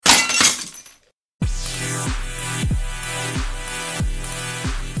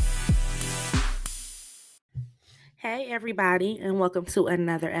Hey, everybody, and welcome to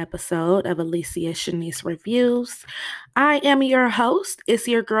another episode of Alicia Shanice Reviews. I am your host. It's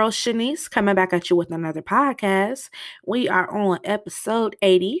your girl Shanice coming back at you with another podcast. We are on episode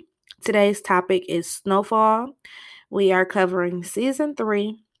 80. Today's topic is Snowfall. We are covering season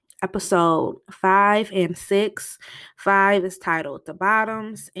 3, episode 5 and 6. 5 is titled The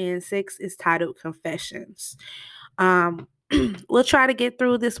Bottoms, and 6 is titled Confessions. We'll try to get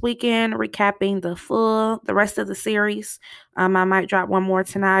through this weekend, recapping the rest of the series. I might drop one more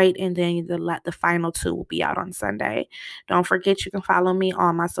tonight, and then the final 2 will be out on Sunday. Don't forget you can follow me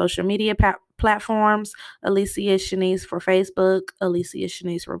on my social media platforms: Alicia Shanice for Facebook, Alicia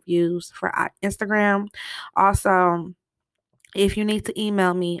Shanice Reviews for Instagram. Also, if you need to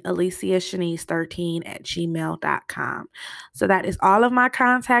email me, aliciashanice13@gmail.com. So that is all of my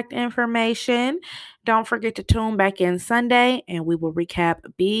contact information. Don't forget to tune back in Sunday and we will recap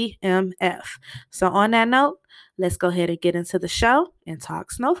BMF. So on that note, let's go ahead and get into the show and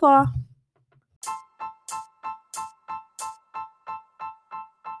talk Snowfall.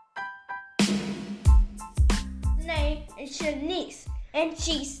 Name is Shanice and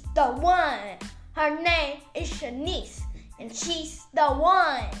she's the one. Her name is Shanice and she's the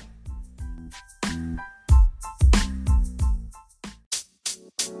one.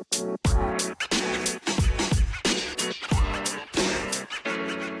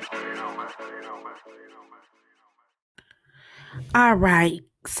 All right.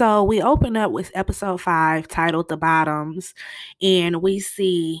 So we open up with episode 5 titled The Bottoms, and we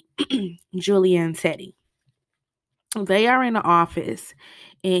see Julia and Teddy. They are in the office,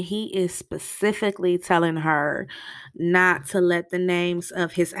 and he is specifically telling her not to let the names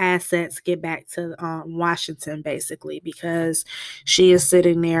of his assets get back to Washington, basically, because she is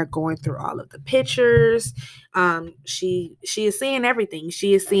sitting there going through all of the pictures. She is seeing everything.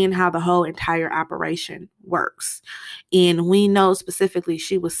 She is seeing how the whole entire operation works. And we know specifically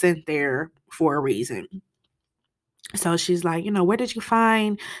she was sent there for a reason. So she's like, where did you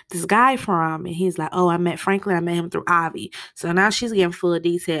find this guy from? And he's like, oh, I met Franklin. I met him through Ivy. So now she's getting full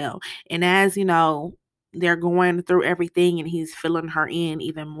detail. And as, they're going through everything and he's filling her in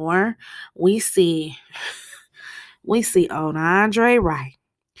even more, we see old Andre Wright.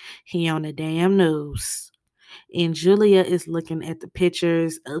 He on the damn news. And Julia is looking at the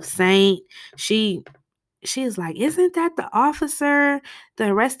pictures of Saint. She's like, isn't that the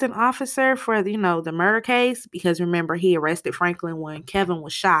arresting officer for, the murder case? Because remember, he arrested Franklin when Kevin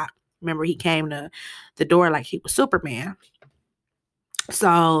was shot. Remember, he came to the door like he was Superman.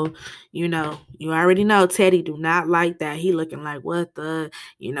 So, you already know Teddy do not like that. He looking like, what the,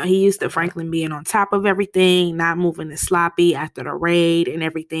 he used to Franklin being on top of everything, not moving as sloppy after the raid and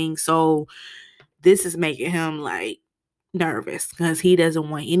everything. So this is making him like nervous because he doesn't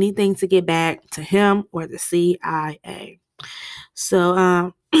want anything to get back to him or the CIA.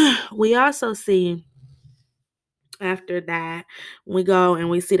 So we also see after that, we go and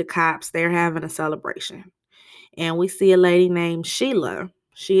we see the cops. They're having a celebration. And we see a lady named Sheila.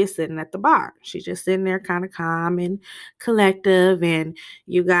 She is sitting at the bar. She's just sitting there kind of calm and collective. And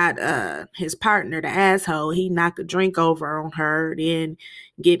you got his partner, the asshole. He knock a drink over on her, then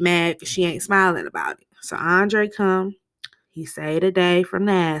get mad because she ain't smiling about it. So Andre come. He saved the day from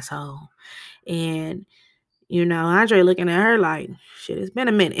the asshole. And, Andre looking at her like, shit, it's been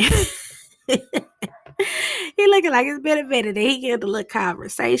a minute. He looking like it's been a minute. And he get a little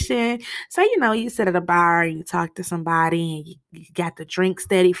conversation. So, you sit at a bar and you talk to somebody and you got the drink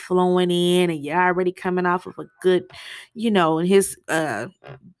steady flowing in and you're already coming off of a good, his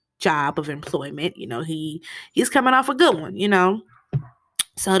job of employment. He's coming off a good one,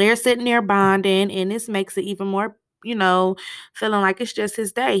 So they're sitting there bonding, and this makes it even more, feeling like it's just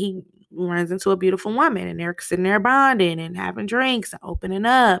his day. He runs into a beautiful woman, and they're sitting there bonding and having drinks and opening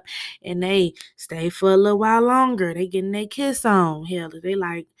up, and they stay for a little while longer. They getting their kiss on. Hell, he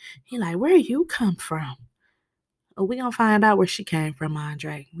like, where you come from? Oh, we gonna find out where she came from,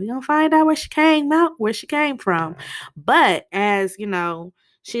 Andre. We gonna find out where she came from. But as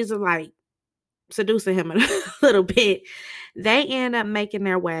she's like seducing him a little bit, they end up making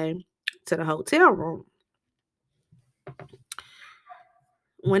their way to the hotel room.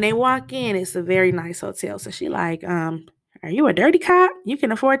 When they walk in, it's a very nice hotel. So she like, are you a dirty cop? You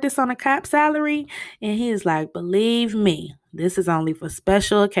can afford this on a cop salary? And he's like, believe me, this is only for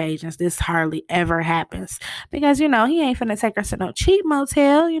special occasions. This hardly ever happens. Because, he ain't finna take her to no cheap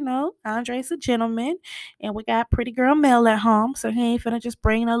motel. Andre's a gentleman. And we got pretty girl Mel at home. So he ain't finna just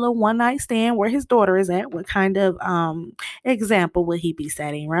bring a little one night stand where his daughter is at. What kind of example would he be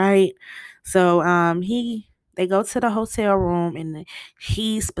setting, right? So he They go to the hotel room and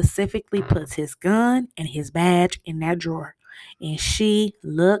he specifically puts his gun and his badge in that drawer. And she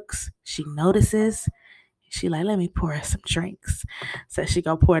looks, she notices, she like, let me pour her some drinks. So she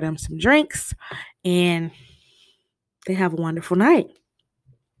go pour them some drinks and they have a wonderful night.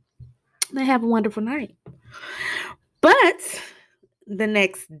 They have a wonderful night. But the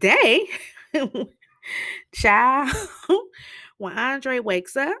next day, child, when Andre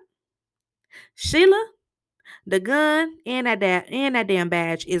wakes up, Sheila, the gun and that damn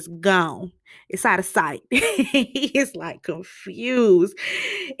badge is gone. It's out of sight. He is like confused.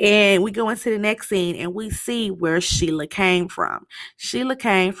 And we go into the next scene and we see where Sheila came from. Sheila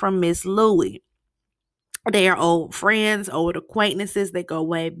came from Miss Louie. They are old friends, old acquaintances. They go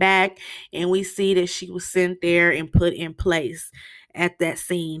way back. And we see that she was sent there and put in place at that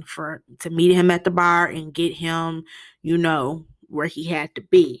scene for to meet him at the bar and get him, where he had to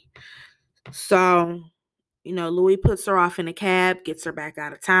be. So Louis puts her off in a cab, gets her back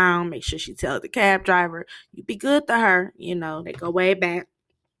out of town, make sure she tells the cab driver, you be good to her. They go way back.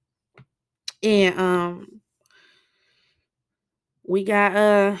 And we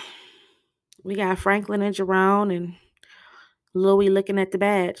got Franklin and Jerome and Louis looking at the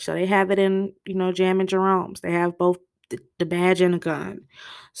badge. So they have it in, Jam and Jerome's. They have both the badge and a gun.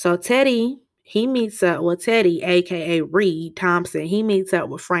 So Teddy, he meets up with Teddy, aka Reed Thompson. He meets up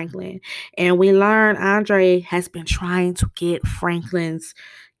with Franklin. And we learn Andre has been trying to get Franklin's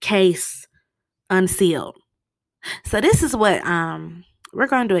case unsealed. So this is what we're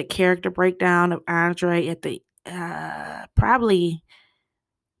going to do a character breakdown of Andre at the probably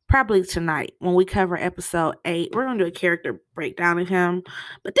tonight when we cover episode 8. We're going to do a character breakdown of him,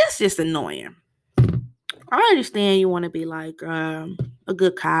 but that's just annoying. I understand you want to be like a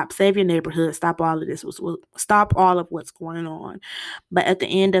good cop, save your neighborhood, stop all of this, stop all of what's going on. But at the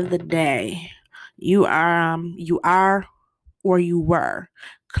end of the day, you are or you were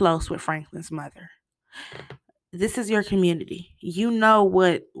close with Franklin's mother. This is your community. You know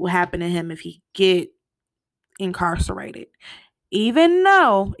what will happen to him if he get incarcerated. Even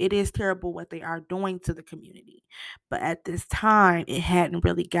though it is terrible what they are doing to the community. But at this time, it hadn't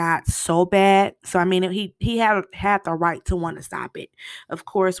really got so bad. So, I mean, he had the right to want to stop it. Of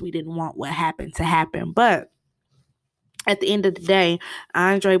course, we didn't want what happened to happen. But at the end of the day,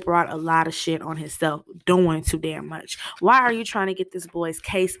 Andre brought a lot of shit on himself, doing too damn much. Why are you trying to get this boy's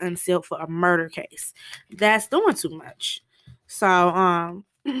case unsealed for a murder case? That's doing too much. So,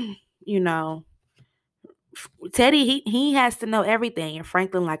 Teddy, he has to know everything. And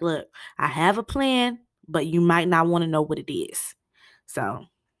Franklin, like, look, I have a plan, but you might not want to know what it is. So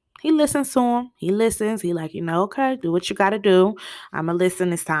he listens to him. He listens. He like, okay, do what you got to do. I'm going to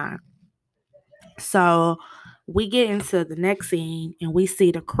listen this time. So we get into the next scene and we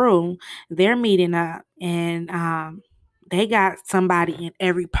see the crew. They're meeting up and they got somebody in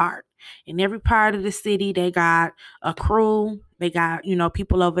every part. In every part of the city, they got a crew. They got,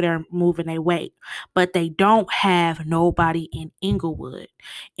 people over there moving their weight. But they don't have nobody in Inglewood.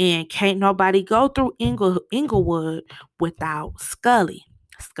 And can't nobody go through Inglewood without Scully.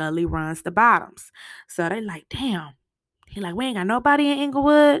 Scully runs the bottoms. So they like, damn. He like, we ain't got nobody in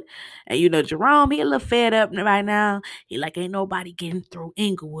Inglewood. And Jerome, he a little fed up right now. He like, ain't nobody getting through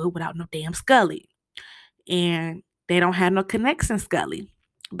Inglewood without no damn Scully. And they don't have no connection, Scully.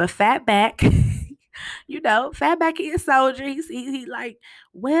 But Fatback, Fatback is a soldier. He like,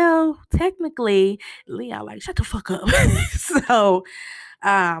 well, technically, Leon like, shut the fuck up. So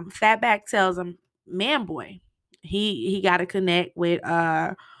Fatback tells him, man boy, he gotta connect with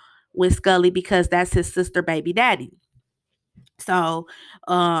Scully because that's his sister baby daddy. So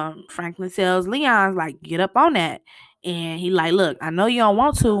Franklin tells Leon, like, get up on that. And he like, look, I know you don't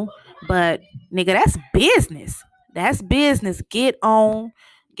want to, but nigga, that's business. That's business. Get on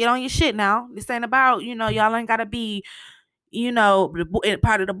your shit now. This ain't about, y'all ain't gotta be,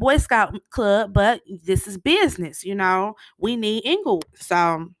 part of the Boy Scout club, but this is business, we need Inglewood.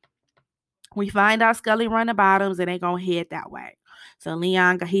 So we find out Scully run the bottoms and they gonna head that way. So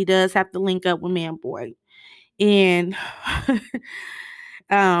Leon, he does have to link up with Man Boy. And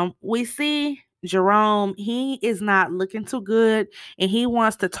we see Jerome, he is not looking too good and he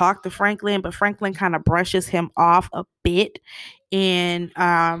wants to talk to Franklin, but Franklin kind of brushes him off a bit. And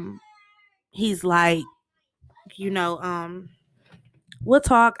he's like, we'll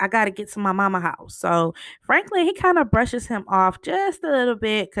talk. I got to get to my mama house. So Franklin, he kind of brushes him off just a little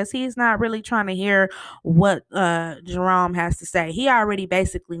bit because he's not really trying to hear what Jerome has to say. He already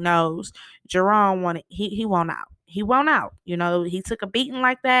basically knows Jerome he want out. He want out. He took a beating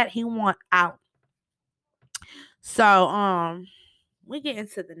like that. He want out. So we get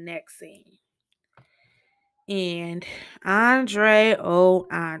into the next scene. And Andre, oh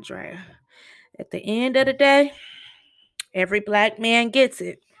Andre, at the end of the day, every black man gets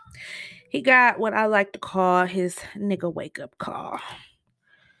it. He got what I like to call his nigga wake up call.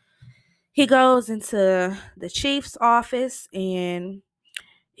 He goes into the chief's office and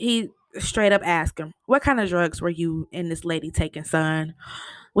he straight up asks him, "What kind of drugs were you and this lady taking, son?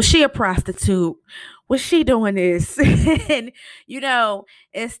 Was she a prostitute? Was she doing this?" And you know,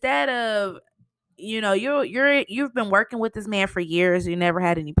 instead of you've been working with this man for years, you never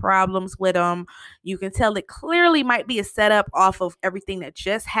had any problems with him. You can tell it clearly might be a setup off of everything that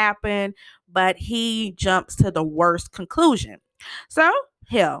just happened, but he jumps to the worst conclusion. So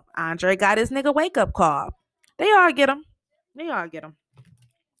hell, Andre got his nigga wake up call. They all get him. They all get him.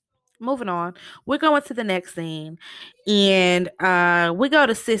 Moving on, we're going to the next scene, and we go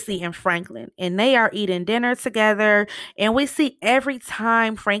to Sissy and Franklin, and they are eating dinner together. And we see every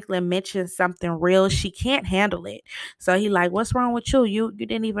time Franklin mentions something real, she can't handle it. So he like, "What's wrong with you? You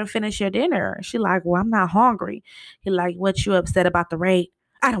didn't even finish your dinner." She like, "Well, I'm not hungry." He like, "What, you upset about the rate?"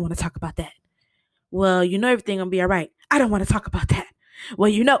 "I don't want to talk about that." "Well, everything gonna be all right." "I don't want to talk about that."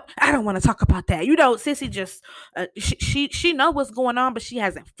 "Well, I don't want to talk about that." Sissy just she know what's going on, but she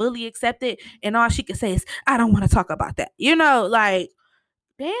hasn't fully accepted, and all she can say is, "I don't want to talk about that." Like,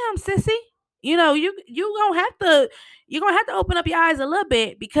 damn, Sissy. You gonna have to open up your eyes a little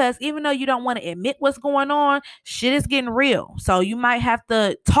bit, because even though you don't want to admit what's going on, shit is getting real. So you might have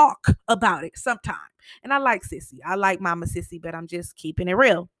to talk about it sometime. And I like Sissy. I like Mama Sissy, but I'm just keeping it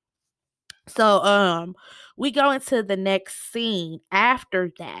real. So we go into the next scene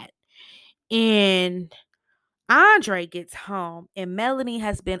after that. And Andre gets home and Melanie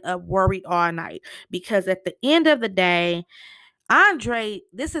has been up worried all night, because at the end of the day, Andre,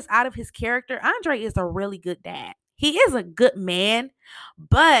 this is out of his character. Andre is a really good dad. He is a good man,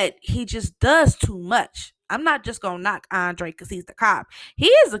 but he just does too much. I'm not just going to knock Andre because he's the cop. He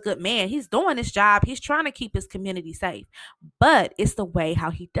is a good man. He's doing his job. He's trying to keep his community safe. But it's the way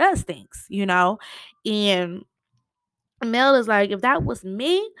how he does things. And Mel is like, if that was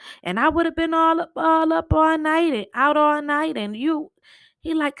me and I would have been all up all night and out all night, and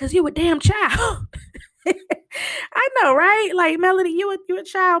he like, cause you a damn child. I know, right? Like, Melody, you a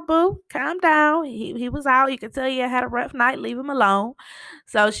child, boo. Calm down. He was out. You can tell you had a rough night. Leave him alone.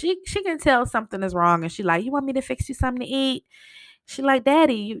 So she can tell something is wrong, and she like, "You want me to fix you something to eat?" She like,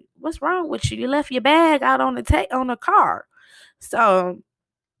 "Daddy, what's wrong with you? You left your bag out on the car." So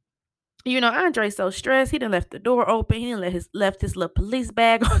Andre's so stressed. He done left the door open. He done left his little police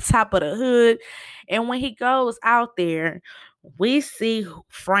bag on top of the hood. And when he goes out there, we see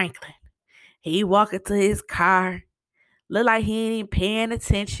Franklin. He walking to his car. Look like he ain't even paying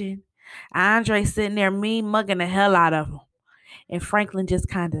attention. Andre sitting there mean mugging the hell out of him. And Franklin just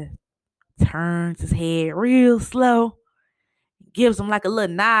kind of turns his head real slow, gives him like a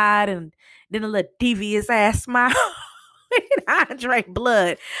little nod, and then a little devious ass smile. Andre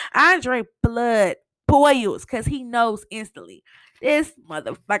blood boils, because he knows instantly, this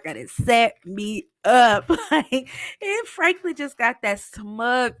motherfucker that set me up. And Franklin just got that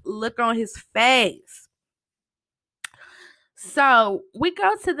smug look on his face. So we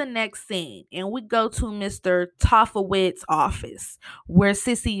go to the next scene, and we go to Mr. Toffelwitz's office, where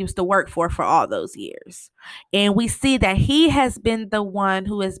Sissy used to work for all those years. And we see that he has been the one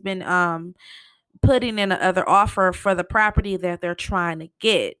who has been putting in another offer for the property that they're trying to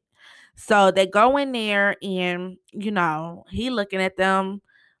get. So they go in there, and he looking at them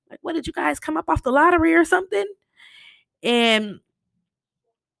like, "What, did you guys come up off the lottery or something?" And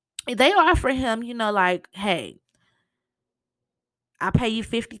they offer him, like, "Hey, I'll pay you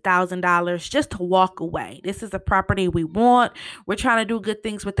 $50,000 just to walk away. This is a property we want. We're trying to do good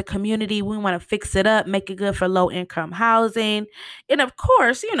things with the community. We want to fix it up, make it good for low income housing." And of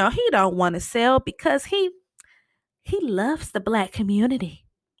course, he don't want to sell, because he loves the black community.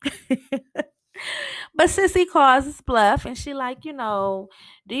 But Sissy calls his bluff, and she like, "Do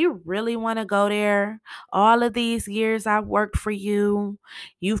you really want to go there? All of these years I've worked for you.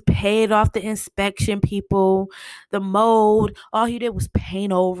 You've paid off the inspection people, the mold. All you did was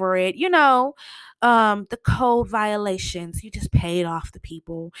paint over it. The code violations. You just paid off the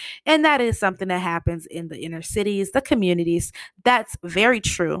people." And that is something that happens in the inner cities, the communities. That's very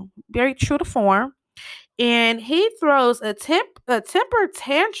true to form. And he throws a temper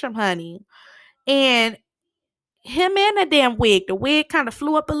tantrum, honey. And him and the damn wig, the wig kind of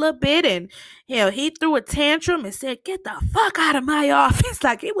flew up a little bit, and he threw a tantrum and said, "Get the fuck out of my office,"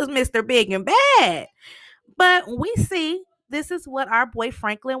 like it was Mr. Big and Bad. But we see this is what our boy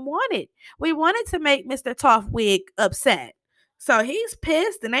Franklin wanted. We wanted to make Mr. Toff Wig upset. So he's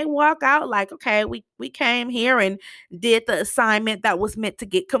pissed and they walk out like, okay, we came here and did the assignment that was meant to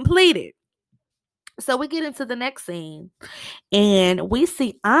get completed. So we get into the next scene and we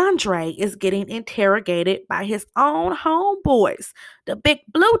see Andre is getting interrogated by his own homeboys, the big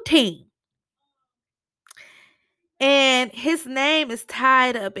blue team. And his name is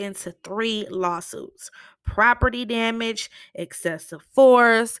tied up into 3 lawsuits: property damage, excessive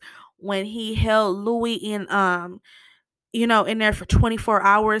force, when he held Louis in there for 24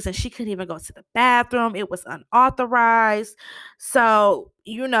 hours and she couldn't even go to the bathroom. It was unauthorized. So,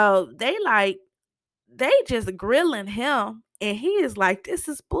 they just grilling him and he is like, this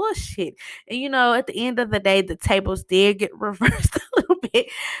is bullshit. And at the end of the day, the tables did get reversed a little bit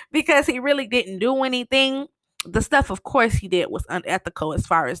because he really didn't do anything. The stuff, of course, he did was unethical as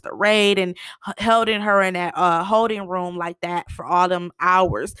far as the raid and holding her in that holding room like that for all them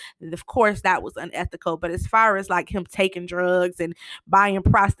hours. And of course, that was unethical. But as far as like him taking drugs and buying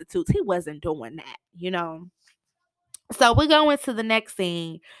prostitutes, he wasn't doing that. So we go into the next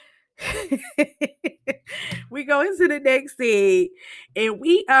scene. We go into the next scene and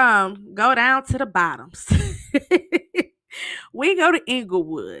we go down to the bottoms. We go to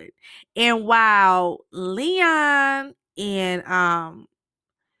Inglewood, and while Leon and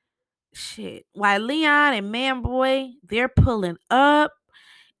Man Boy, they're pulling up,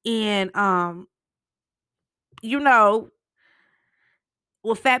 and Fatback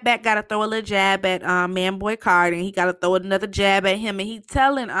gotta throw a little jab at Man Boy Card, and he gotta throw another jab at him, and he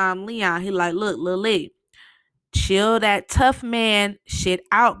telling Leon, he like, look, Lily, chill that tough man shit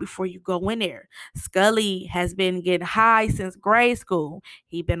out before you go in there. Scully has been getting high since grade school.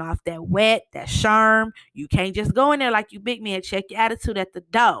 He been off that wet, that sherm. You can't just go in there like you big man. Check your attitude at the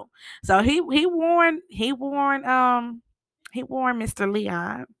door. So he warned Mr.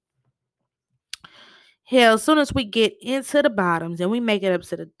 Leon. Hell, as soon as we get into the bottoms and we make it up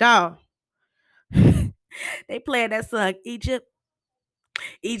to the door, they play that song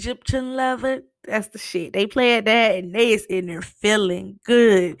Egyptian Lover. That's the shit. They played that and they is in there feeling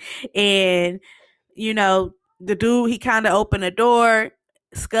good. And the dude, he kind of opened the door.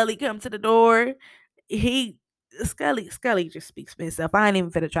 Scully come to the door. Scully just speaks for himself. I ain't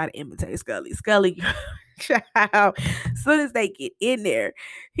even finna try to imitate Scully. Child, as soon as they get in there,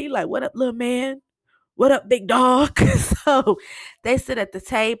 he like, what up, little man? What up, big dog? So they sit at the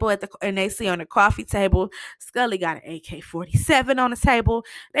table and they see on the coffee table, Scully got an AK-47 on the table.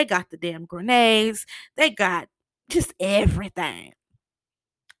 They got the damn grenades. They got just everything.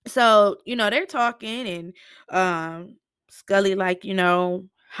 So, they're talking and Scully like,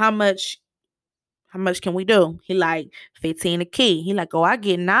 how much can we do? He like 15 a key. He like, oh, I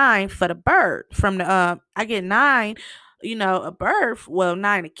get 9 for the bird from the I get 9, a bird, well,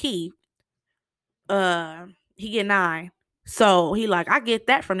 9 a key. He get 9. So he like, I get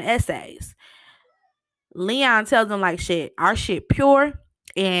that from the essays. Leon tells him like, shit, our shit pure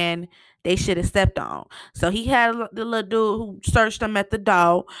and they should have stepped on. So he had the little dude who searched him at the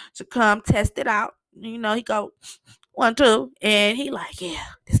door to come test it out. He go 1, 2, and he like, yeah,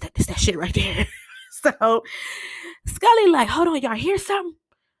 this that shit right there. So Scully like, hold on, y'all hear something?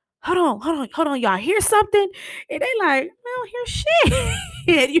 Hold on, y'all hear something? And they like, I don't hear shit.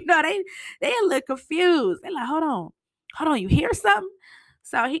 They a little confused. They like, hold on, you hear something?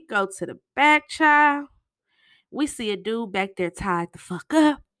 So he go to the back, child. We see a dude back there tied the fuck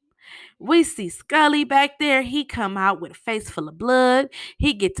up. We see Scully back there. He come out with a face full of blood.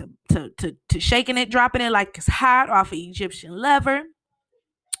 He get to shaking it, dropping it like it's hot off of Egyptian Lover.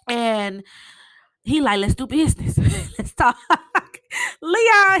 And he like, let's do business. Let's talk.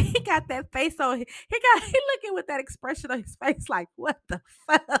 Leon, he got that face on. He looking with that expression on his face like, what the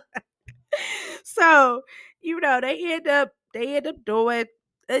fuck? So, they end up doing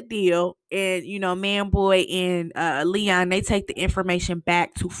a deal, and Man Boy and Leon, they take the information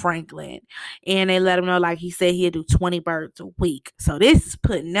back to Franklin, and they let him know like he said he'd do 20 birds a week. So this is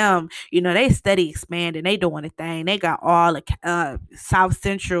putting them, they steady expanding. They doing a thing. They got all the South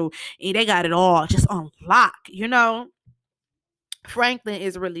Central, and they got it all just on lock. Franklin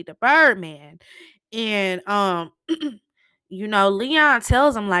is really the Birdman, and Leon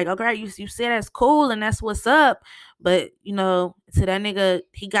tells him like, okay, you say that's cool and that's what's up, but to that nigga,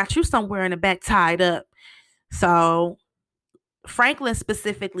 he got you somewhere in the back tied up. So Franklin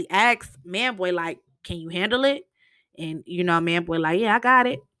specifically asks Man Boy like, can you handle it? And Man Boy like, yeah, I got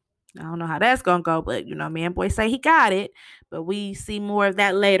it. I don't know how that's gonna go, but Man Boy say he got it. But we see more of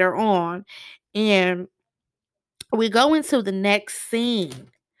that later on, and we go into the next scene.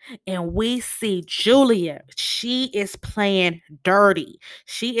 And we see Julia. She is playing dirty.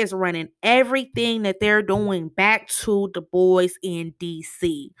 She is running everything that they're doing back to the boys in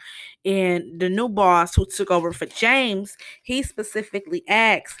DC. And the new boss who took over for James, he specifically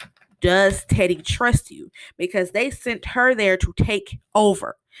asked, does Teddy trust you? Because they sent her there to take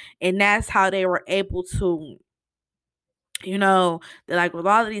over. And that's how they were able to, they're like, with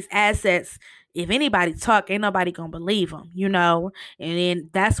all of these assets, if anybody talk, ain't nobody gonna believe them. And then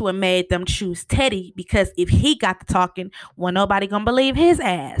that's what made them choose Teddy, because if he got to talking, well, nobody gonna believe his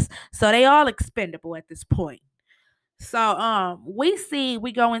ass. So they all expendable at this point. So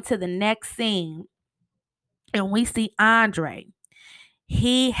we go into the next scene, and we see Andre.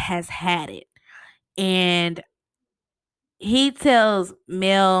 He has had it, and he tells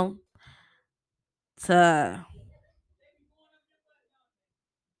Mel to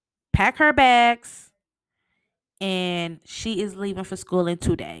pack her bags, and she is leaving for school in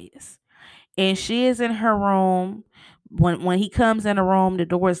 2 days. And she is in her room. When he comes in the room, the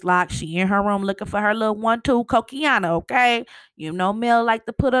door is locked. She in her room looking for her little 1-2 Coquiana. Okay, Mel like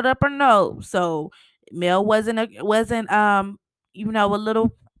to put it up her nose, so Mel wasn't a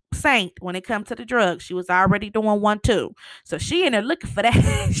little saint when it comes to the drugs. She was already doing 1-2, so she in there looking for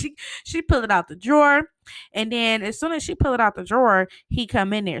that. she pulled it out the drawer, and then as soon as she pulled it out the drawer, he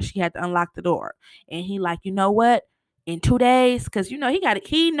come in there. She had to unlock the door, and he like, you know what? In 2 days, because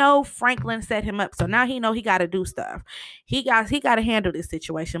he know Franklin set him up, so now he know he got to do stuff. He got to handle this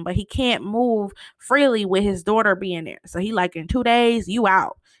situation, but he can't move freely with his daughter being there. So he like, in 2 days you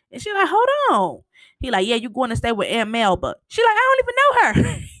out. And she like, hold on. He like, yeah, you going to stay with Aunt Melba. She like, I don't even know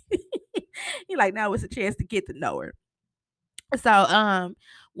her. He like, now it's a chance to get to know her. So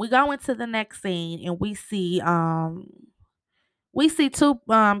we go into the next scene, and we see two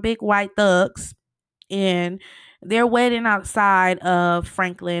big white thugs, and they're waiting outside of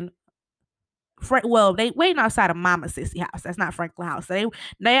Franklin. Well, they waiting outside of Mama Sissy house. That's not Franklin house. So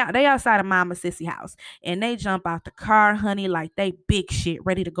they outside of Mama Sissy house, and they jump out the car, honey, like they big shit,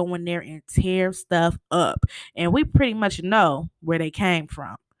 ready to go in there and tear stuff up. And we pretty much know where they came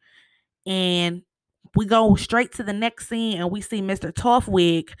from. And we go straight to the next scene, and we see Mr.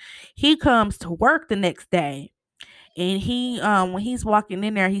 Toffwig. He comes to work the next day, and he when he's walking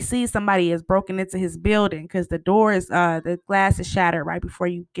in there, he sees somebody has broken into his building, because the glass is shattered right before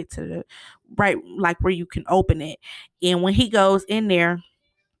you get to the right, like where you can open it. And when he goes in there,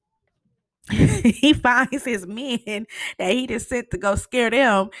 he finds his men that he just sent to go scare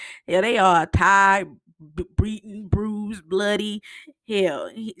them. Yeah, they are tired, beaten, bruised, bloody. Hell,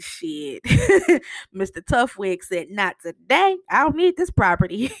 shit. Mr. Toughwig said, not today. I don't need this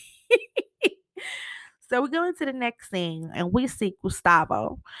property. So we go into the next scene, and we see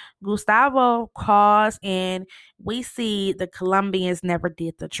Gustavo. Gustavo calls, and we see the Colombians never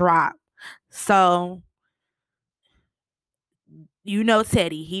did the drop. So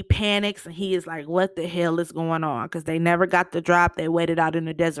Teddy, he panics, and he is like, what the hell is going on? Because they never got the drop. They waited out in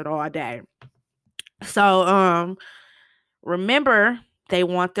the desert all day. So remember, they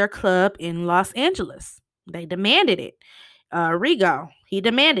want their club in Los Angeles. They demanded it. Rigo, he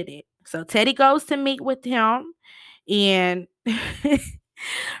demanded it. So Teddy goes to meet with him, and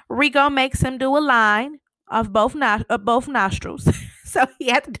Rigo makes him do a line of both nostrils. So he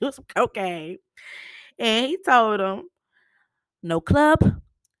had to do some cocaine. And he told him, no club,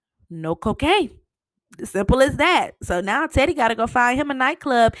 no cocaine. Simple as that. So now Teddy got to go find him a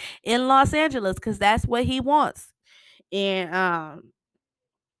nightclub in Los Angeles, because that's what he wants. And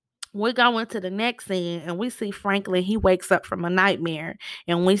we're going to the next scene, and we see Franklin. He wakes up from a nightmare,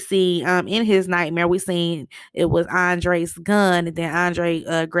 and we see in his nightmare, we seen it was Andre's gun, and then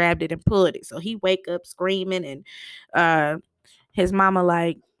Andre grabbed it and pulled it. So he wake up screaming, and his mama,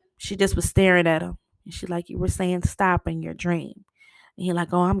 like, she just was staring at him, and she like, you were saying stop in your dream. And he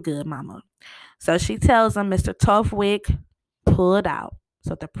like, oh, I'm good, mama. So she tells him, Mr. Toughwig, pull it out.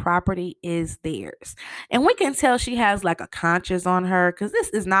 So the property is theirs. And we can tell she has like a conscience on her, because this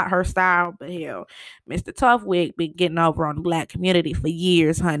is not her style. But hell, Mr. Toughwig been getting over on the black community for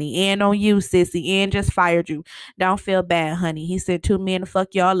years, honey. And on you, sissy. And just fired you. Don't feel bad, honey. He sent 2 men to fuck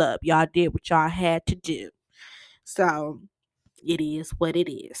y'all up. Y'all did what y'all had to do. So it is what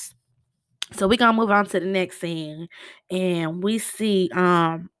it is. So we're gonna move on to the next scene. And we see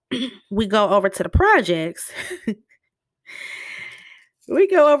we go over to the projects.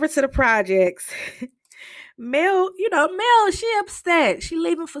 Mel, she upset. She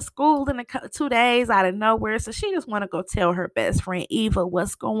leaving for school in 2 days out of nowhere. So she just want to go tell her best friend Eva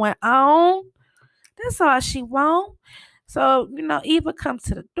what's going on. That's all she want. So, Eva comes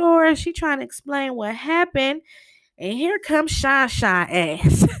to the door. She trying to explain what happened. And here comes Shine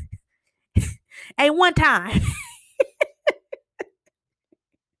ass. Hey, one time.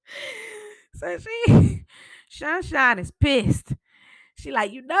 So Shine is pissed. She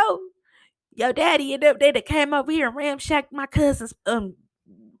like, your daddy and them, they that came over here and ramshacked my cousin's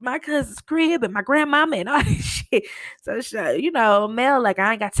crib and my grandmama and all this shit. So Mel like,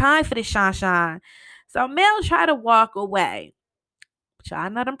 I ain't got time for this Shine. So Mel try to walk away. But y'all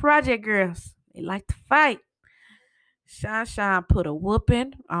know them project girls. They like to fight. Shine put a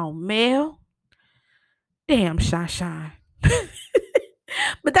whooping on Mel. Damn Shine.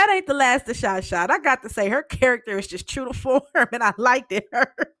 But that ain't the last of Shine. I got to say, her character is just true to form, and I liked it.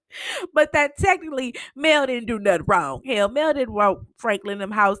 Her. But that technically, Mel didn't do nothing wrong. Hell, Mel didn't want Franklin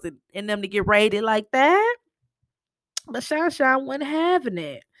them house and them to get raided like that. But Shine wasn't having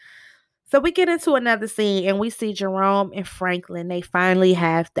it. So we get into another scene and we see Jerome and Franklin. They finally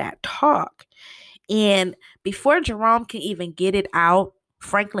have that talk. And before Jerome can even get it out,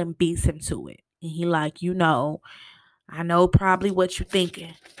 Franklin beats him to it. And he like, I know probably what you're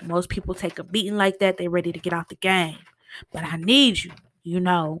thinking. Most people take a beating like that, they're ready to get out the game. But I need you,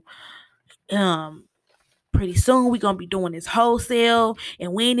 pretty soon we're going to be doing this wholesale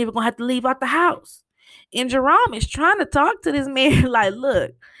and we ain't even going to have to leave out the house. And Jerome is trying to talk to this man like,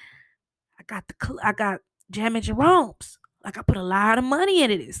 look, I got Jam and Jerome's. Like, I put a lot of money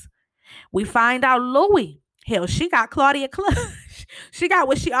into this. We find out Louie. Hell, she got Claudia Club. She got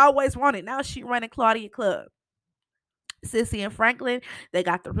what she always wanted. Now she running Claudia Club. Sissy and Franklin, they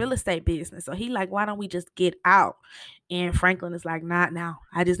got the real estate business. So he like, why don't we just get out? And Franklin is like, not now.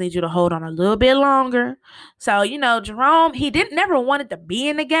 I just need you to hold on a little bit longer. So, Jerome, he didn't never wanted to be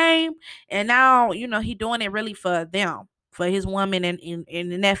in the game. And now, he doing it really for them, for his woman and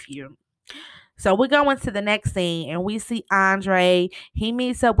the nephew. So we go into the next scene and we see Andre. He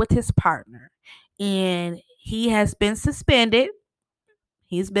meets up with his partner and he has been suspended.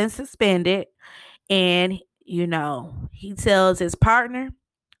 He's been suspended. And he tells his partner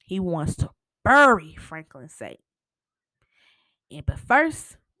he wants to bury Franklin Saint. But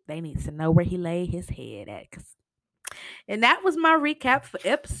first, they need to know where he laid his head at. And that was my recap for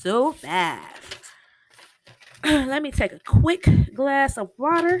episode 5. Let me take a quick glass of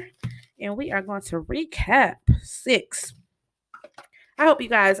water, and we are going to recap 6. I hope you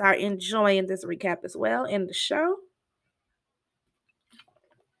guys are enjoying this recap as well in the show.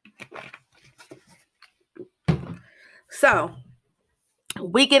 So,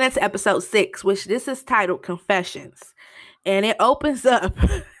 we get into episode 6, which this is titled Confessions. And it opens up.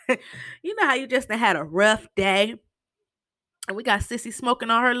 You know how you just had a rough day? And we got Sissy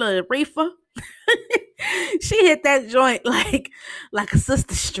smoking on her little reefer. She hit that joint like a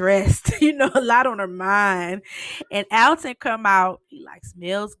sister stressed. A lot on her mind. And Alton come out. He like,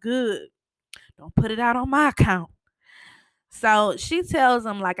 smells good. Don't put it out on my account. So she tells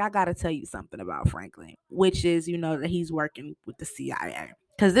him, like, I got to tell you something about Franklin, which is, that he's working with the CIA.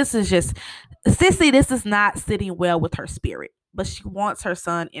 Because this is just, Sissy, this is not sitting well with her spirit. But she wants her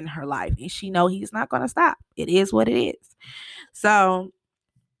son in her life. And she know he's not going to stop. It is what it is. So,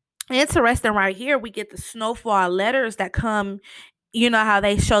 interesting right here, we get the SNOWFALL letters that come. You know how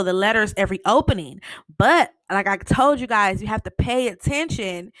they show the letters every opening. But like I told you guys, you have to pay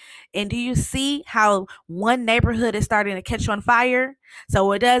attention. And do you see how one neighborhood is starting to catch on fire? So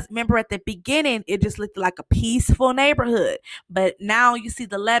it does. Remember at the beginning, it just looked like a peaceful neighborhood. But now you see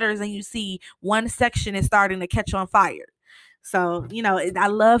the letters and you see one section is starting to catch on fire. So, I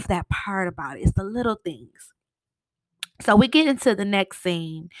love that part about it. It's the little things. So we get into the next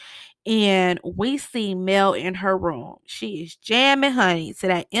scene. And we see Mel in her room. She is jamming, honey, to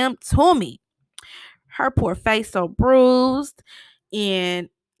that Toomey. Her poor face so bruised. And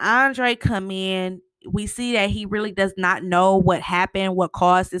Andre come in. We see that he really does not know what happened, what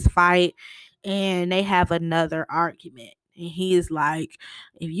caused this fight. And they have another argument. And he is like,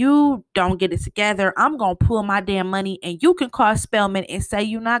 if you don't get it together, I'm going to pull my damn money and you can call Spellman and say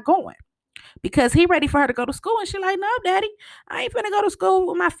you're not going. Because he ready for her to go to school. And she like, no, daddy, I ain't finna go to school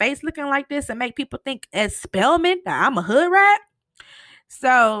with my face looking like this and make people think as Spellman that I'm a hood rat.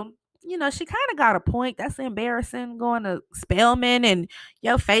 So, she kind of got a point. That's embarrassing going to Spellman and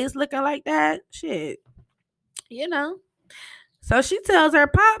your face looking like that. Shit. So she tells her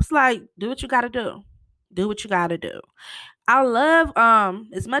pops, like, do what you got to do. Do what you got to do. I love,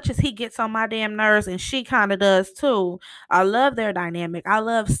 as much as he gets on my damn nerves and she kind of does too, I love their dynamic. I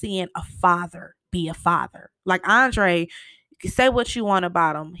love seeing a father be a father. Like Andre, you can say what you want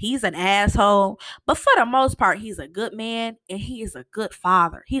about him. He's an asshole, but for the most part, he's a good man and he is a good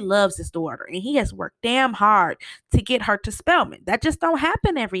father. He loves his daughter and he has worked damn hard to get her to Spellman. That just don't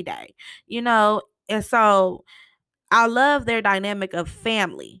happen every day, And so I love their dynamic of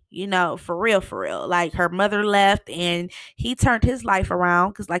family, for real, for real. Like her mother left and he turned his life around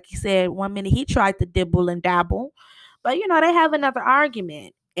because, like you said, one minute he tried to dibble and dabble, but they have another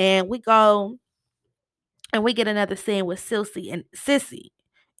argument, and we go and we get another scene with Sissy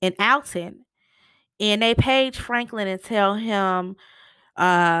and Alton, and they page Franklin and tell him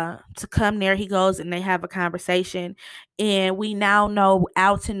to come there. He goes and they have a conversation, and we now know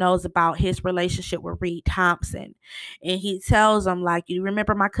Alton knows about his relationship with Reed Thompson, and he tells him, like, you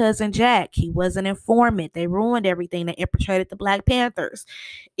remember my cousin Jack? He was an informant. They ruined everything. They infiltrated the Black Panthers,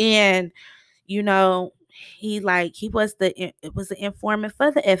 and you know he was the informant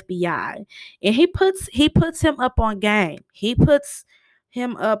for the FBI, and he puts him up on game. He puts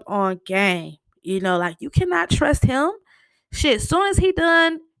him up on game. Like, you cannot trust him. Shit, soon as he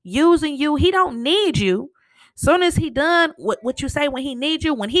done using you, he don't need you. Soon as he done what you say when he need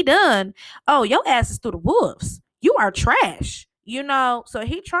you, when he done, oh, your ass is through the wolves. You are trash. So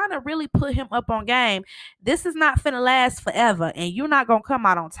he trying to really put him up on game. This is not finna last forever, and you're not gonna come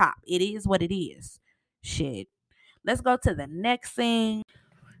out on top. It is what it is. Shit. Let's go to the next scene.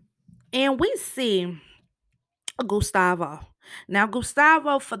 And we see Gustavo. Now,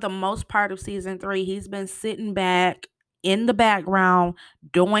 Gustavo, for the most part of season 3, he's been sitting back in the background,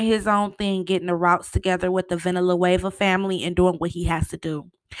 doing his own thing, getting the routes together with the Villanueva family and doing what he has to do.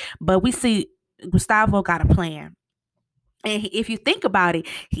 But we see Gustavo got a plan. And if you think about it,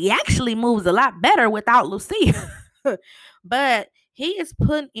 he actually moves a lot better without Lucia. But he is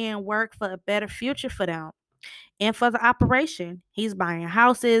putting in work for a better future for them and for the operation. He's buying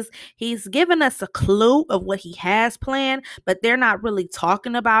houses. He's giving us a clue of what he has planned, but they're not really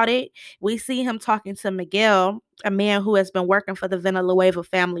talking about it. We see him talking to Miguel, a man who has been working for the Villanueva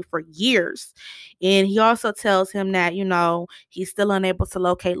family for years. And he also tells him that, he's still unable to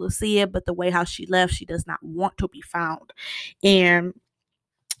locate Lucia, but the way how she left, she does not want to be found. And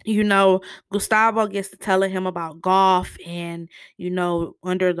Gustavo gets to telling him about golf and,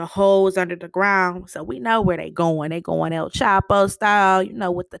 under the holes, under the ground. So we know where they going. They going El Chapo style,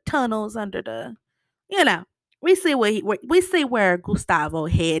 with the tunnels under the, we see we see where Gustavo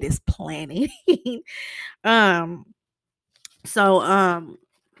head is planning. um,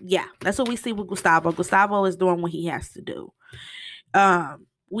 yeah, that's what we see with Gustavo. Gustavo is doing what he has to do.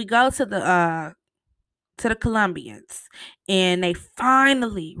 We go to the Colombians, and they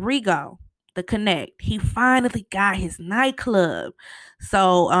finally, Rigo, the Connect, he finally got his nightclub.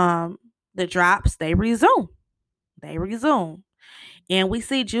 So the drops, they resume. And we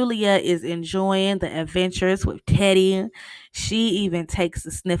see Julia is enjoying the adventures with Teddy. She even takes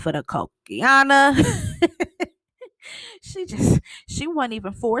a sniff of the cocaine. she wasn't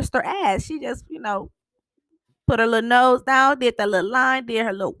even forced her ass. She just, put her little nose down, did that little line, did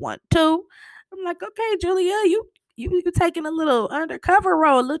her little 1-2. I'm like, okay, Julia, you taking a little undercover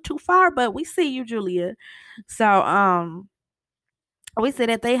role a little too far, but we see you, Julia. So we see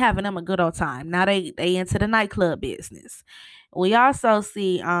that they having them a good old time. Now they into the nightclub business. We also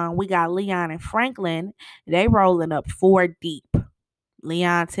see we got Leon and Franklin. They rolling up 4 deep.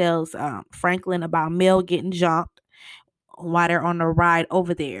 Leon tells Franklin about Mel getting jumped while they're on the ride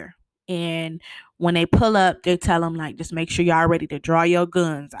over there. And when they pull up, they tell him, like, just make sure y'all ready to draw your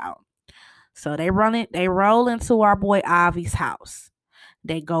guns out. So they roll into our boy Avi's house.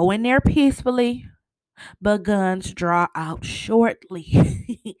 They go in there peacefully, but guns draw out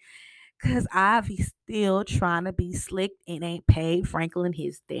shortly. Cause Avi's still trying to be slick and ain't paid Franklin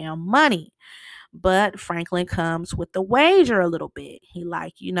his damn money. But Franklin comes with the wager a little bit. He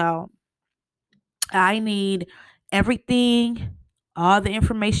like, I need everything, all the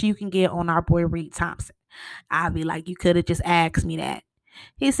information you can get on our boy Reed Thompson. I'd be like, you could have just asked me that.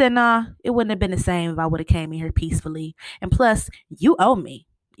 He said, nah, it wouldn't have been the same if I would have came in here peacefully. And plus, you owe me.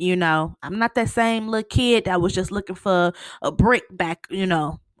 I'm not that same little kid that was just looking for a brick back,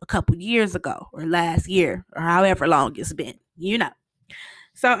 a couple years ago or last year or however long it's been.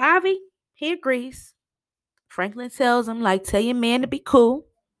 So Avi, he agrees. Franklin tells him, like, tell your man to be cool.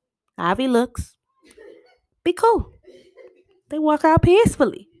 Avi looks, be cool. They walk out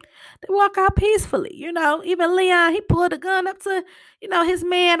peacefully. Even Leon, he pulled a gun up to, his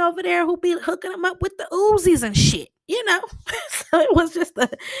man over there who be hooking him up with the Uzis and shit, So it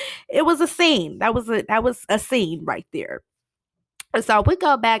was a scene. That was a scene right there. So we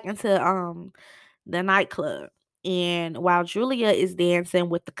go back into the nightclub. And while Julia is dancing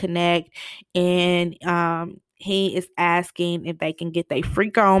with the Connect, and he is asking if they can get their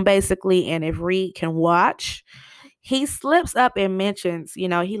freak on, basically, and if Reed can watch, he slips up and mentions, he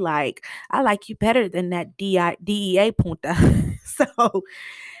like, I like you better than that DEA punta. So,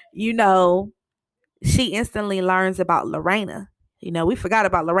 she instantly learns about Lorena. We forgot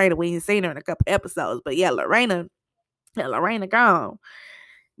about Lorena. We ain't seen her in a couple episodes, but Lorena gone.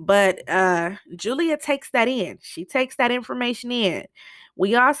 But Julia takes that in. She takes that information in.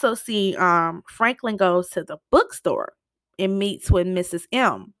 We also see Franklin goes to the bookstore and meets with Mrs.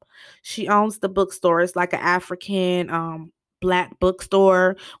 M. She owns the bookstore. It's like an African black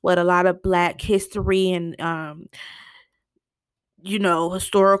bookstore with a lot of black history and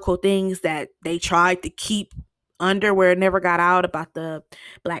historical things that they tried to keep under where it never got out, about the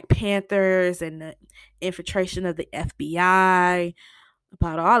Black Panthers and the infiltration of the FBI,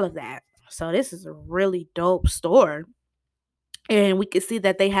 about all of that. So this is a really dope store. And we can see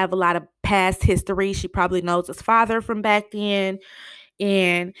that they have a lot of past history. She probably knows his father from back then.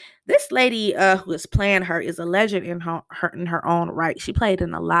 And this lady who is playing her is a legend in her own right. She played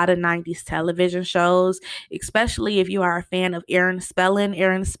in a lot of 90s television shows, especially if you are a fan of Aaron Spelling.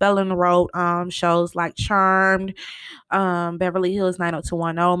 Aaron Spelling wrote shows like Charmed, Beverly Hills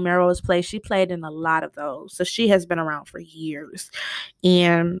 90210, Melrose Place. She played in a lot of those. So she has been around for years.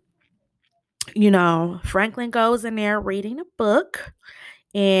 And Franklin goes in there reading a book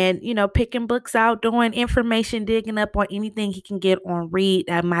and picking books out, doing information, digging up on anything he can get on read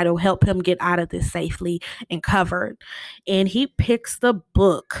that might help him get out of this safely and covered. And he picks the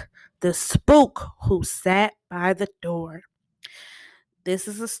book, The Spook Who Sat by the Door. This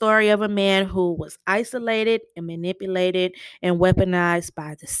is a story of a man who was isolated and manipulated and weaponized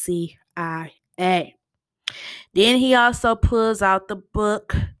by the CIA. Then he also pulls out the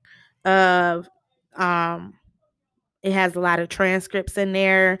book of it has a lot of transcripts in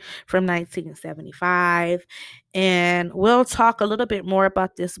there from 1975. And we'll talk a little bit more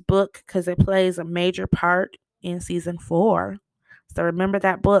about this book because it plays a major part in season 4. So remember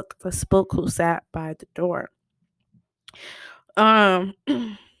that book, The Spook Who Sat by the Door.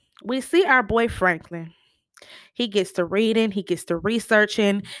 We see our boy Franklin. He gets to reading, he gets to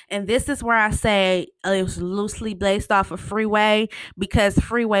researching, and this is where I say it was loosely based off of Freeway, because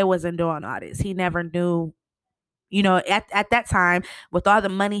Freeway wasn't doing all this. He never knew. At that time, with all the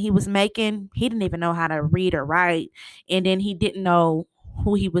money he was making, he didn't even know how to read or write. And then he didn't know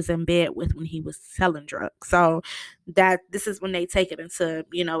who he was in bed with when he was selling drugs. So this is when they take it into,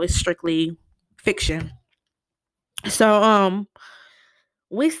 it's strictly fiction. So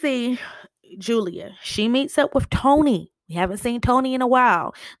we see Julia. She meets up with Tony. We haven't seen Tony in a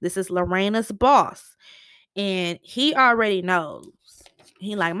while. This is Lorena's boss. And he already knows.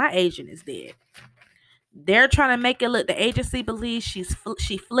 He like, my agent is dead. They're trying to make it look, the agency believes she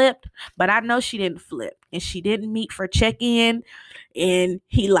flipped, but I know she didn't flip, and she didn't meet for check-in. And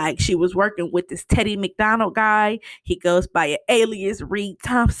she was working with this Teddy McDonald guy. He goes by an alias Reed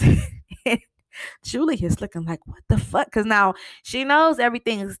Thompson. Julie is looking like, what the fuck? Because now she knows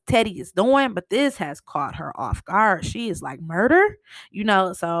everything Teddy is doing, but this has caught her off guard. She is like, murder,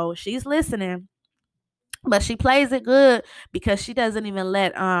 so she's listening, but she plays it good because she doesn't even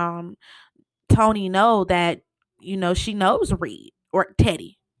let Tony know that, she knows Reed or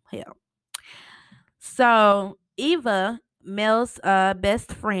Teddy. Hell. So Eva, Mel's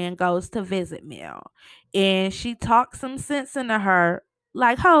best friend, goes to visit Mel, and she talks some sense into her,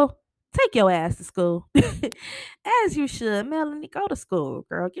 like, ho, take your ass to school. As you should. Melanie, go to school,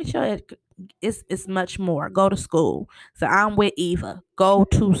 girl. Get your head. It's much more. Go to school. So I'm with Eva. Go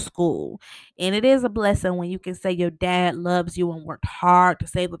to school. And it is a blessing when you can say your dad loves you and worked hard to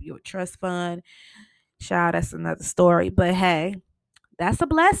save up your trust fund. Child, that's another story. But hey, that's a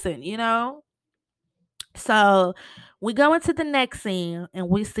blessing, So we go into the next scene and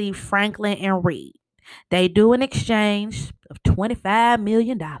we see Franklin and Reed. They do an exchange of $25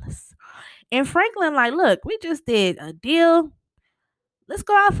 million. And Franklin like, look, we just did a deal. Let's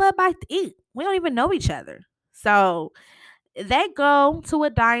go out for a bite to eat. We don't even know each other. So they go to a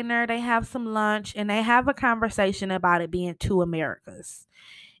diner, they have some lunch, and they have a conversation about it being two Americas.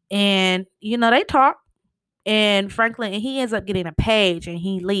 And, they talk. And Franklin, and he ends up getting a page and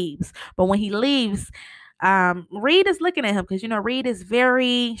he leaves. But when he leaves, Reed is looking at him because, Reed is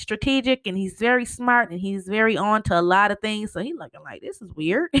very strategic and he's very smart and he's very on to a lot of things. So he's looking like, this is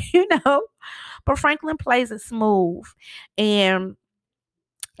weird, But Franklin plays it smooth. And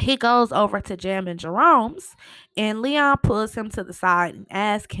he goes over to Jam and Jerome's, and Leon pulls him to the side and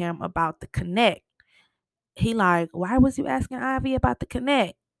asks him about the Connect. He like, why was you asking Ivy about the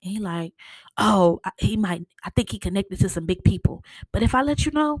Connect? And he like, oh, I think he connected to some big people. But if I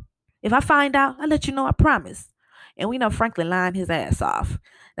find out, I'll let you know, I promise. And we know Franklin lying his ass off.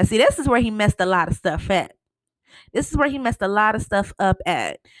 Now, see, this is where he messed a lot of stuff at. This is where he messed a lot of stuff up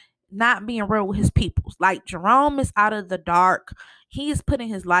at. Not being real with his peoples. Like, Jerome is out of the dark. He's putting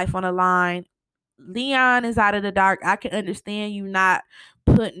his life on the line. Leon is out of the dark. I can understand you not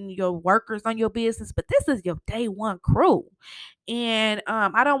putting your workers on your business, but this is your day one crew. And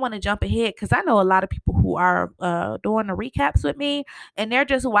I don't want to jump ahead because I know a lot of people who are doing the recaps with me, and they're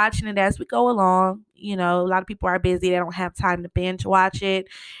just watching it as we go along. You know, a lot of people are busy; they don't have time to binge watch it.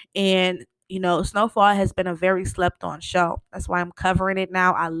 And Snowfall has been a very slept on show. That's why I'm covering it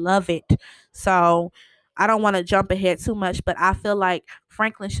now. I love it. So I don't want to jump ahead too much, but I feel like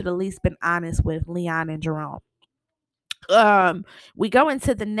Franklin should at least been honest with Leon and Jerome. We go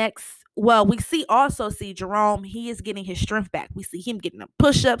into the next, well, we see Jerome, he is getting his strength back. We see him getting the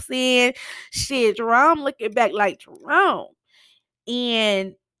push-ups in. Shit, Jerome looking back like Jerome.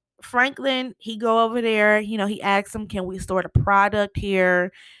 And Franklin, he go over there, he asks him, can we store the product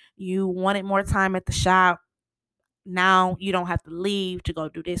here? You wanted more time at the shop. Now you don't have to leave to go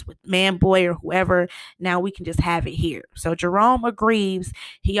do this with man boy or whoever. Now we can just have it here. So Jerome agrees.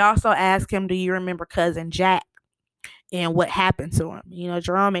 He also asks him, do you remember cousin Jack and what happened to him?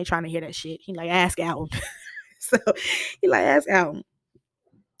 Jerome ain't trying to hear that shit. He like, ask Alton. So he like, ask Alton.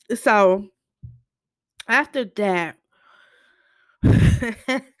 So after that,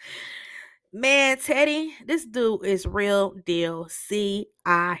 man, Teddy, this dude is real deal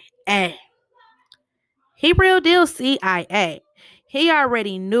CIA. He real deal CIA. He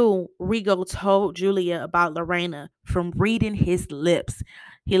already knew Rigo told Julia about Lorena from reading his lips.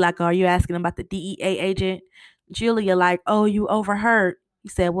 He like, are you asking about the DEA agent? Julia like, oh, you overheard. He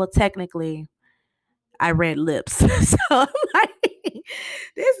said, well, technically, I read lips. So I'm like,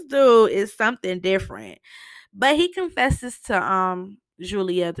 this dude is something different. But he confesses to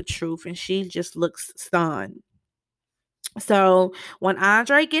Julia the truth, and she just looks stunned. So when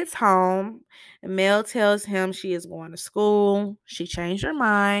Andre gets home, Mel tells him she is going to school. She changed her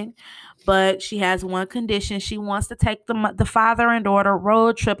mind, but she has one condition. She wants to take the father and daughter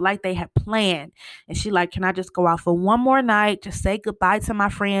road trip like they had planned. And she like, can I just go out for one more night, just say goodbye to my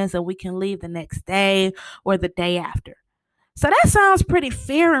friends, and we can leave the next day or the day after. So that sounds pretty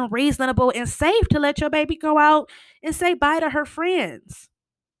fair and reasonable and safe to let your baby go out and say bye to her friends.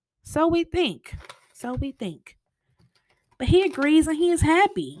 So we think. So we think. But he agrees and he is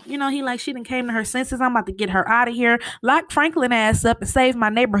happy. He like, she done came to her senses. I'm about to get her out of here. Lock Franklin ass up and save my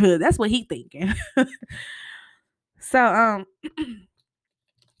neighborhood. That's what he thinking. So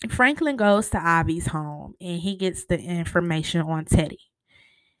Franklin goes to Ivy's home and he gets the information on Teddy.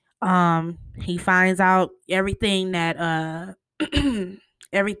 He finds out everything that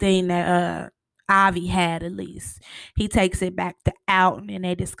everything that Ivy had, at least. He takes it back to Alton and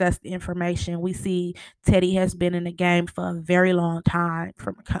they discuss the information. We see Teddy has been in the game for a very long time,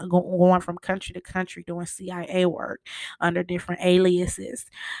 from going from country to country doing CIA work under different aliases.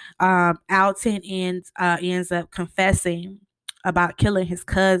 Alton ends up confessing about killing his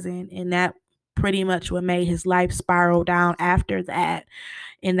cousin, and that pretty much what made his life spiral down after that.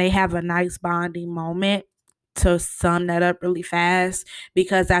 And they have a nice bonding moment. To sum that up really fast,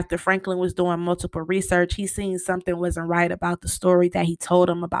 because after Franklin was doing multiple research, he seen something wasn't right about the story that he told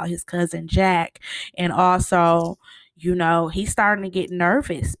him about his cousin Jack. And also, he's starting to get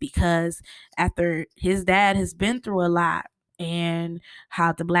nervous because after his dad has been through a lot and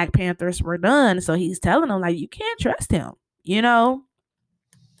how the Black Panthers were done, so he's telling him like, you can't trust him.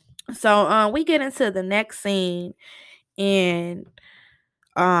 So we get into the next scene, and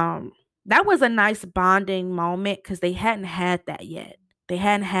that was a nice bonding moment because they hadn't had that yet.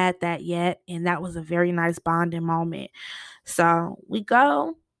 And that was a very nice bonding moment. So we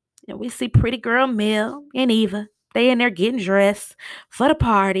go and we see pretty girl Mel and Eva. They in there getting dressed for the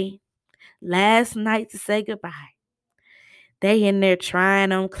party. Last night to say goodbye. They in there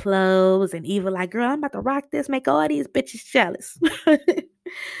trying on clothes, and Eva like, girl, I'm about to rock this, make all these bitches jealous.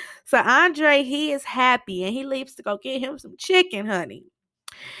 So Andre, he is happy and he leaves to go get him some chicken, honey.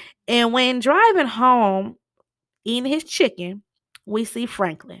 And when driving home, eating his chicken, we see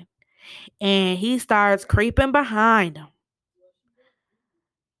Franklin. And he starts creeping behind him.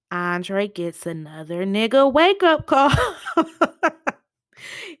 Andre gets another nigga wake up call.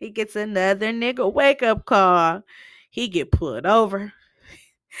 He gets another nigga wake up call. He get pulled over.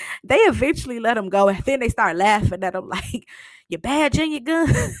 They eventually let him go, and then they start laughing at him like, your badge and your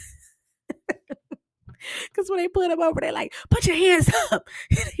gun. Because when they put him over, they like, put your hands up.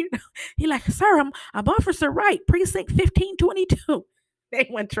 He like, sir, I'm Officer Wright, precinct 1522. They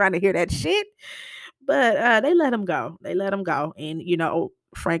weren't trying to hear that shit. But they let him go. And,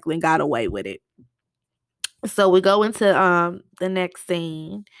 Franklin got away with it. So we go into the next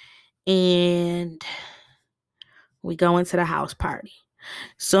scene, and we go into the house party.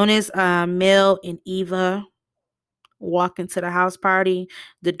 Soon as Mel and Eva walking to the house party.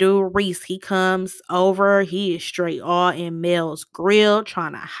 The dude Reese, he comes over. He is straight all in Mel's grill,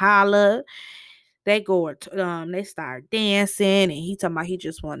 trying to holler. They start dancing, and he talking about he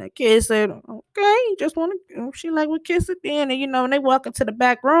just want to kiss it. Okay, he just want to. She like, well, kiss it then, and when they walk into the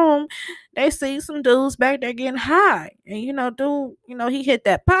back room, they see some dudes back there getting high, and dude, he hit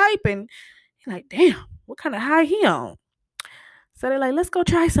that pipe, and he like, damn, what kind of high he on? So they're like, let's go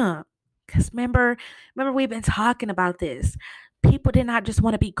try some. Cause remember we've been talking about this. People did not just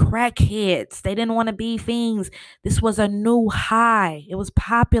want to be crackheads. They didn't want to be fiends. This was a new high. It was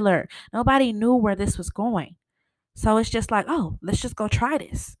popular. Nobody knew where this was going. So it's just like, oh, let's just go try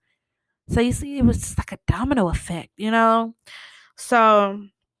this. So you see, it was just like a domino effect. So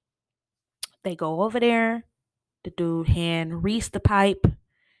they go over there. The dude hand Reese the pipe.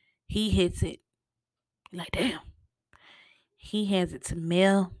 He hits it. Like, damn. He hands it to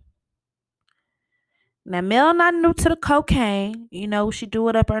Mel. Now, Mel not new to the cocaine. She do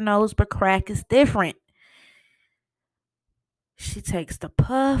it up her nose, but crack is different. She takes the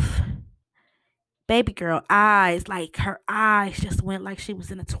puff. Baby girl eyes, like her eyes just went like she was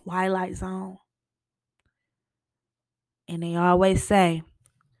in a twilight zone. And they always say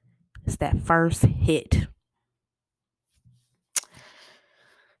it's that first hit.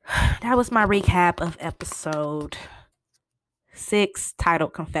 That was my recap of episode 6,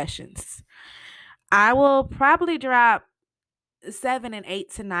 titled Confessions. I will probably drop 7 and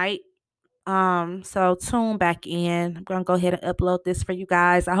 8 tonight. So tune back in. I'm gonna go ahead and upload this for you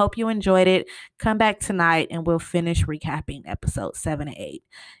guys. I hope you enjoyed it. Come back tonight and we'll finish recapping episode 7 and 8.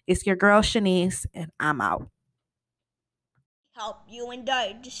 It's your girl Shanice, and I'm out. Hope you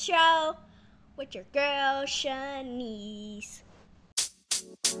enjoyed the show with your girl Shanice.